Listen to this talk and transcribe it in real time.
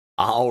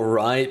All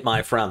right,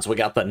 my friends, we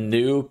got the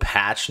new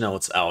patch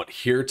notes out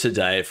here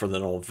today for the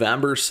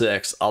November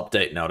 6th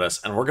update notice,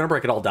 and we're going to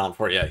break it all down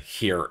for you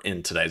here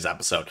in today's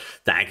episode.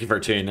 Thank you for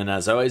tuning in.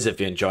 As always, if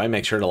you enjoy,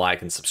 make sure to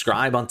like and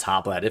subscribe. On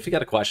top of that, if you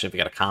got a question, if you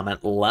got a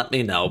comment, let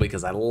me know,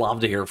 because I love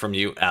to hear from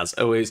you as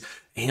always,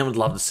 and would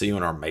love to see you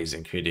in our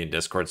amazing community and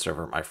Discord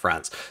server, my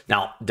friends.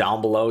 Now,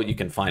 down below, you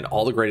can find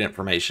all the great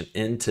information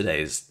in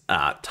today's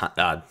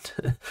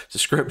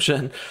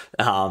description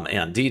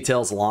and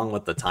details, along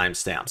with the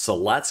timestamp. So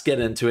let's get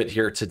into it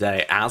here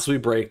today as we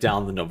break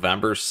down the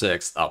November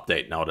 6th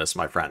update notice,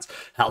 my friends.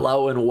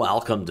 Hello and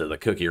welcome to the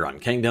CookieRun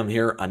Kingdom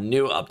here. A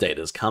new update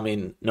is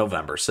coming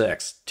November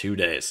 6th. 2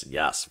 days.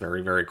 Yes,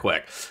 very, very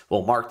quick.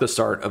 Will mark the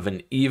start of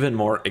an even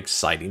more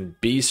exciting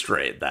beast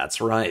raid.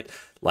 That's right.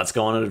 Let's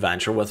go on an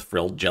adventure with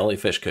Frilled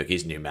Jellyfish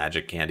Cookie's new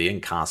magic candy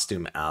and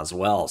costume as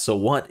well. So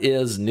what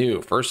is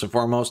new? First and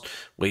foremost,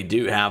 we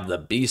do have the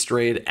Beast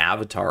Raid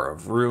Avatar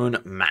of Ruin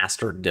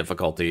Master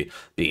difficulty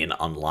being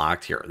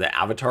unlocked here. The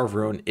Avatar of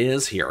Ruin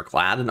is here,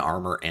 clad in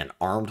armor and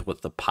armed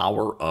with the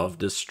power of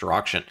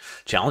destruction.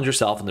 Challenge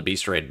yourself in the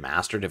Beast Raid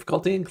Master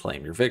difficulty and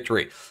claim your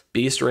victory.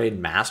 Beast Raid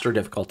Master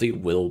difficulty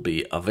will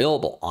be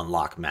available.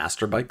 Unlock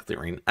Master by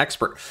clearing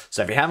Expert.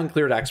 So if you haven't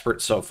cleared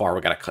Expert so far,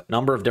 we've got a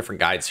number of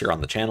different guides here on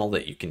the channel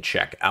that you can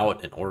check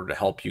out in order to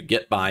help you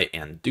get by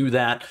and do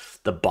that.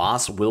 The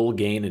boss will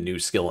gain a new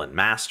skill in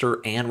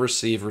Master and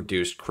receive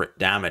reduced crit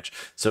damage.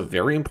 So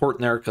very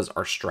important there, because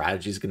our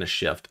strategy is going to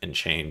shift and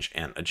change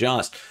and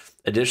adjust.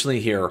 Additionally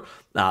here,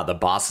 the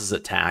boss's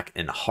attack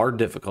in hard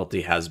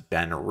difficulty has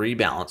been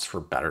rebalanced for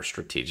better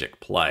strategic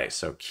play.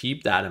 So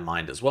keep that in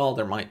mind as well.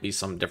 There might be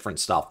some different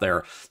stuff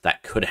there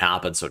that could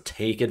happen. So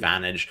take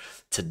advantage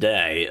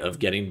today of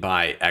getting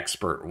by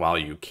Expert while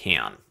you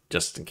can,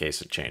 just in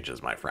case it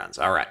changes, my friends.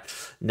 All right,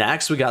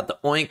 next we got the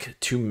Oink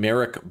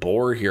Turmeric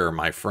Boar here,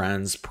 my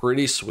friends.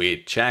 Pretty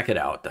sweet. Check it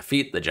out.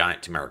 Defeat the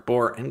giant turmeric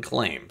boar and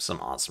claim some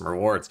awesome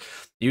rewards.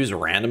 Use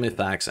random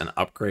effects and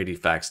upgrade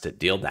effects to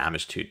deal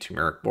damage to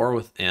turmeric boar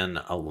within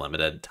a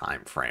limited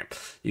time frame.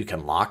 You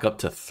can lock up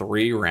to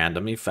 3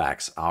 random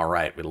effects. All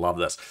right, we love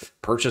this.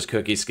 Purchase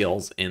cookie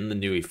skills in the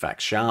new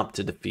effects shop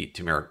to defeat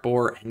turmeric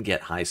boar and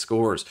get high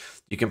scores.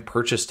 You can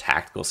purchase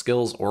tactical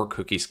skills or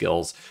cookie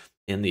skills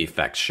in the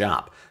effects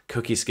shop.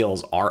 Cookie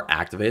skills are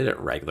activated at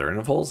regular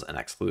intervals and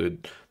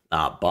exclude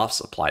buffs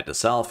applied to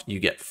self. You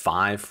get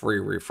 5 free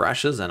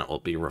refreshes, and it will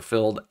be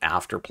refilled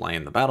after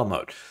playing the battle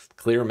mode.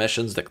 Clear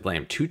missions that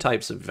claim 2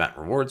 types of event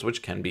rewards,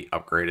 which can be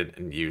upgraded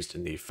and used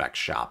in the effects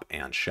shop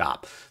and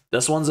shop.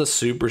 This one's a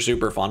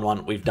super fun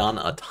one. We've done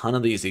a ton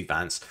of these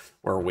events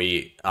where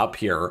we up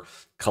here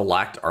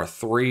collect our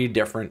 3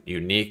 different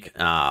unique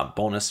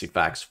bonus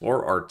effects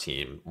for our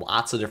team.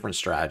 Lots of different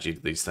strategy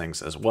to these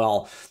things as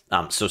well.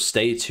 So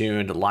stay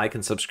tuned, like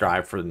and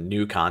subscribe for the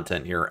new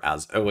content here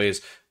as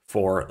always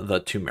for the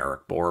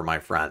turmeric boar, my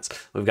friends.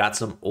 We've got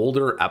some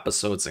older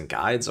episodes and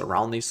guides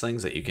around these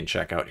things that you can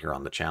check out here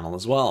on the channel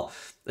as well.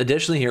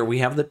 Additionally, here we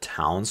have the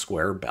Town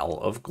Square Bell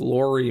of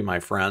Glory, my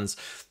friends.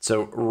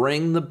 So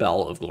ring the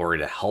Bell of Glory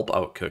to help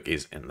out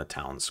cookies in the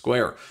town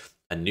square.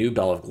 A new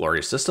Bell of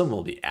Glory system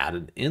will be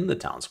added in the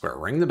town square.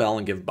 Ring the bell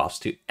and give buffs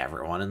to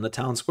everyone in the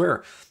town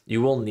square.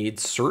 You will need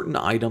certain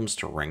items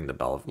to ring the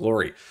Bell of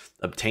Glory.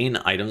 Obtain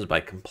items by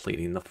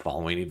completing the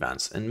following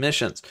events and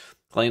missions.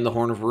 Claim the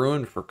Horn of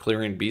Ruin for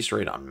clearing Beast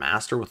Raid on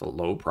Master with a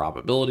low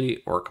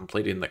probability, or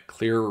completing the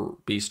Clear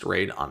Beast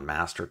Raid on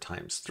Master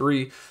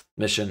 ×3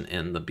 mission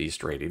in the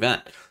Beast Raid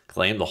event.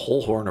 Claim the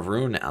whole Horn of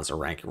Ruin as a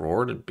rank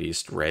reward in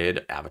Beast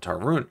Raid Avatar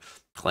of Ruin.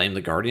 Claim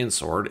the Guardian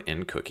Sword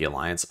in Cookie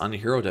Alliance on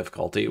hero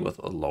difficulty with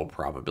a low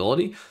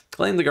probability.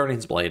 Claim the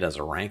Guardian's Blade as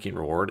a ranking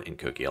reward in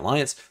Cookie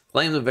Alliance.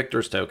 Claim the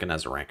Victor's Token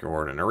as a ranking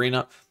reward in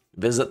Arena.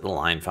 Visit the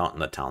Line Fountain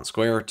in the town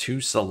square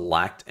to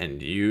select and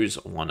use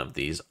one of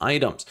these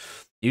items.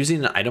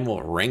 Using an item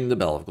will ring the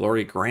Bell of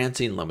Glory,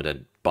 granting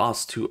limited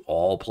buffs to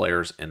all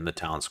players in the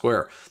town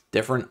square.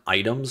 Different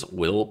items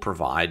will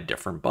provide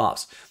different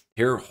buffs.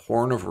 Here,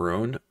 Horn of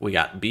Ruin, we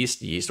got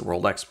Beast Yeast,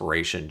 World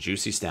Exploration,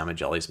 Juicy Stamina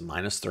Jellies,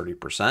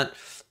 -30%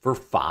 for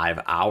 5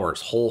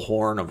 hours. Whole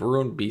Horn of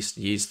Ruin, Beast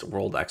Yeast,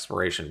 World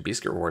Exploration,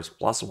 Beast Rewards,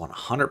 plus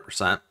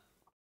 100%.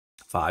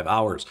 5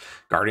 hours.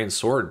 Guardian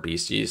Sword,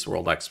 Beast Yeast,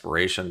 World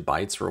Exploration,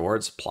 Bites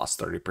Rewards, plus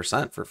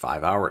 30% for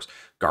 5 hours.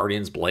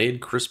 Guardian's Blade,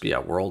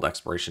 Crispia, World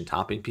Exploration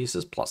Topping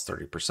Pieces, plus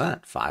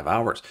 30%, 5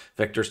 hours.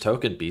 Victor's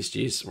Token, Beast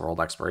Yeast, World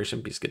Exploration,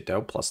 Biscuit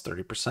Dough, plus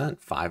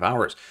 30%, 5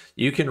 hours.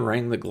 You can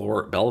ring the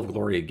Bell of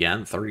Glory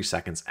again 30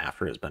 seconds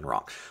after it has been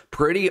rung.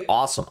 Pretty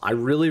awesome. I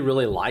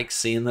really like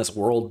seeing this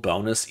world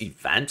bonus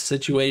event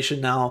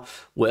situation now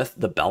with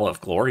the Bell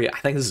of Glory. I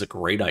think this is a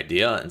great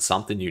idea and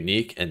something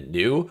unique and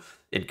new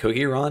in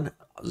CookieRun.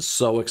 I'm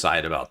so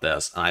excited about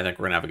this, and I think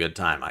we're gonna have a good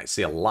time. I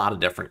see a lot of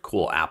different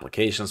cool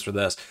applications for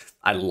this.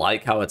 I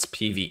like how it's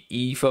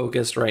PvE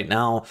focused right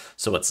now,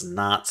 so it's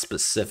not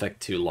specific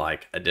to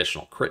like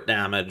additional crit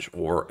damage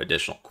or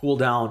additional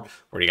cooldown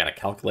where you got to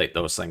calculate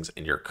those things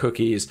in your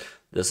cookies.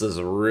 This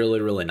is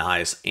really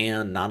nice,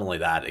 and not only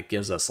that, it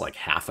gives us like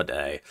half a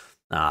day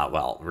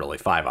Well, really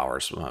 5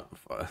 hours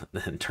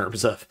in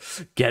terms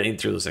of getting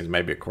through those things,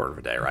 maybe a quarter of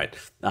a day, right?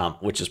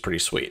 Which is pretty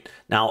sweet.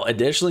 Now,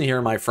 additionally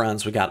here, my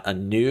friends, we got a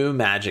new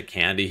magic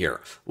candy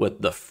here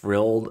with the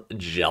Frilled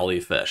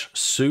Jellyfish.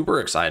 Super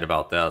excited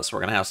about this. We're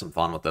going to have some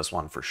fun with this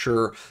one for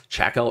sure.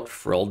 Check out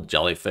Frilled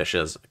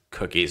Jellyfish's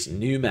cookies,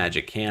 new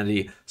magic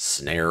candy,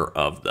 Snare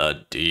of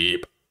the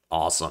Deep.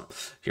 Awesome.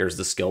 Here's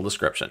the skill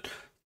description.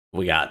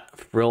 We got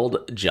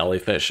Frilled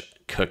Jellyfish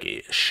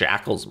Cookie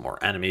shackles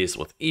more enemies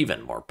with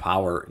even more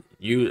power.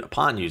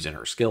 Upon using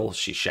her skill,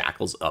 she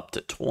shackles up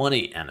to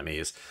 20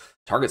 enemies.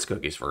 Targets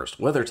cookies first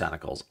with her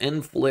tentacles,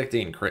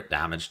 inflicting crit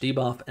damage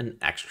debuff and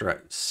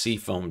extra sea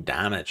foam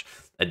damage.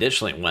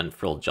 Additionally, when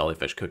Frilled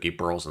Jellyfish Cookie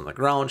burrows in the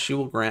ground, she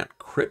will grant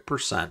crit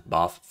 %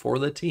 buff for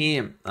the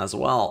team as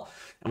well.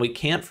 And we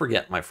can't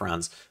forget, my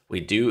friends, we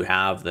do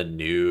have the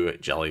new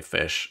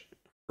Jellyfish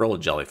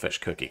Frilled Jellyfish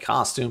Cookie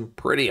costume.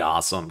 Pretty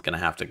awesome. Gonna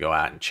have to go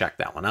out and check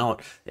that one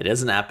out. It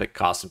is an epic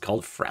costume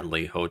called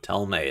Friendly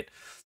Hotel Maid.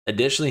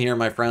 Additionally here,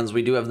 my friends,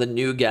 we do have the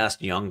new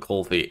guest, Young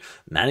Colfie.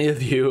 Many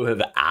of you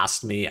have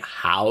asked me,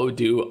 how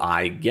do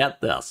I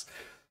get this?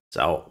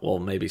 So we'll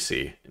maybe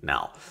see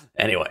now.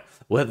 Anyway,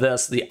 with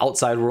this, the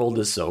outside world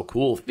is so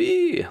cool.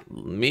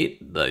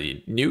 Meet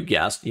the new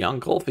guest,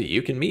 Young Colfie.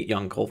 You can meet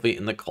Young Colfie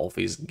in the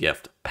Colfie's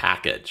gift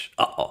package.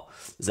 Uh-oh.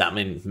 Does that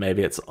mean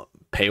maybe it's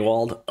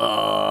paywalled?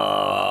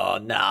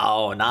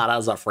 No, not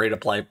as a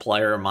free-to-play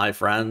player, my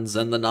friends,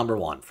 and the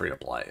 #1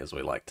 free-to-play, as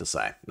we like to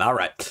say. All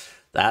right,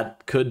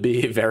 that could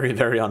be very,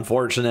 very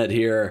unfortunate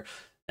here.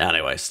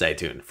 Anyway, stay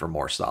tuned for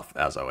more stuff,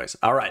 as always.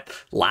 All right,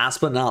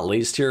 last but not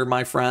least here,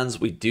 my friends,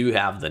 we do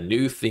have the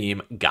new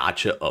theme,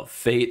 Gotcha of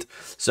Fate.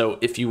 So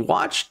if you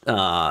watched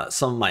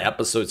some of my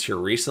episodes here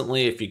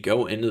recently, if you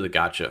go into the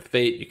Gotcha of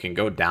Fate, you can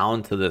go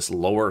down to this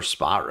lower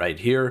spot right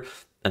here,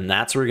 and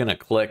that's where you're going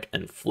to click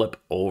and flip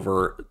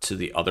over to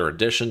the other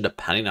edition,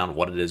 depending on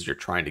what it is you're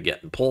trying to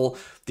get and pull.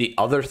 The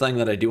other thing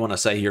that I do want to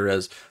say here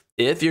is,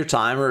 if your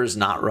timer is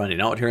not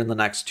running out here in the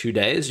next 2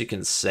 days, you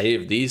can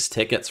save these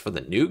tickets for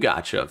the new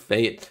Gotcha of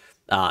Fate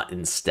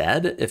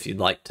instead, if you'd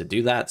like to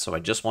do that. So I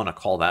just want to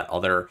call that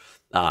other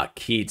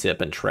key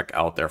tip and trick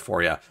out there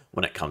for you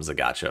when it comes to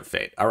Gotcha of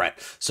Fate. All right,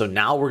 so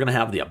now we're going to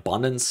have the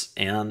Abundance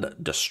and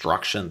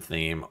Destruction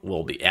theme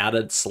will be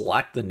added.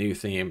 Select the new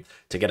theme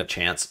to get a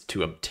chance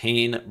to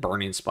obtain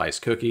Burning Spice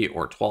Cookie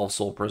or 12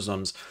 Soul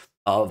Prisms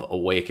of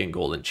Awakened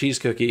Golden Cheese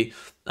Cookie.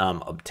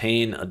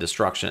 Obtain a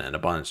Destruction and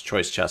Abundance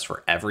choice chest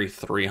for every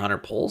 300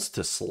 pulls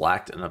to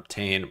select and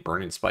obtain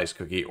Burning Spice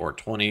Cookie or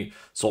 20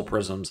 Soul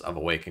Prisms of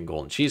Awakened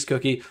Golden Cheese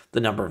Cookie. The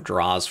number of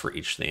draws for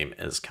each theme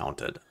is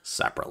counted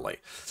separately.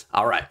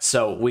 All right,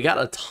 so we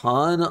got a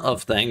ton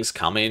of things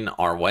coming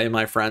our way,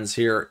 my friends,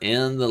 here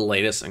in the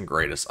latest and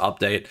greatest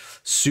update.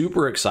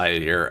 Super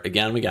excited here.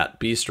 Again, we got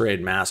Beast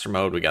Raid Master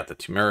Mode. We got the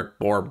Turmeric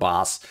Boar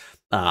Boss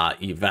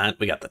event.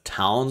 We got the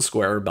Town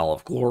Square Bell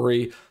of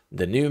Glory,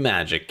 the new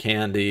Magic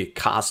Candy,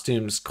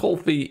 costumes,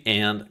 Colfie,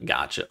 and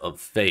Gotcha of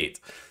Fate.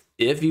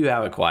 If you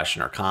have a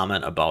question or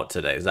comment about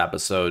today's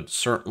episode,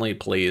 certainly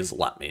please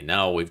let me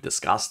know. We've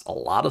discussed a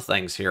lot of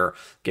things here.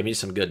 Give me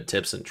some good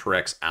tips and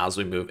tricks as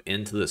we move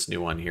into this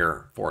new one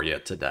here for you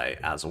today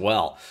as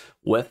well.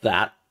 With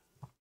that,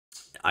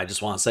 I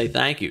just want to say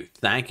thank you.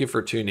 Thank you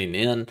for tuning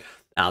in.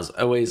 As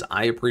always,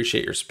 I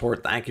appreciate your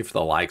support. Thank you for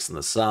the likes and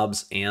the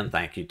subs, and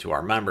thank you to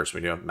our members. We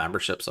do have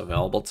memberships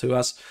available to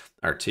us,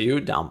 or to you,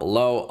 down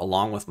below,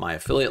 along with my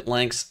affiliate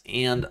links,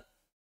 and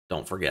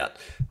don't forget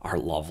our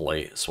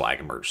lovely swag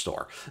and merch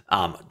store.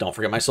 Don't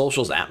forget my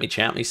socials,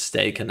 @me,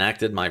 stay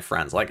connected, my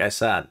friends. Like I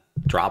said,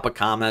 drop a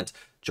comment,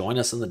 join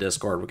us in the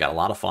Discord. We got a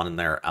lot of fun in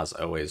there, as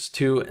always,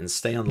 too, and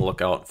stay on the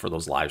lookout for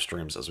those live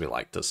streams, as we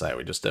like to say.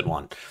 We just did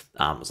one.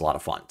 It was a lot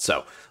of fun.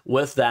 So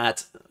with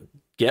that,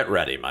 get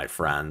ready, my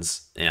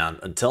friends, and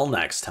until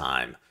next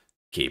time,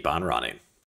 keep on running.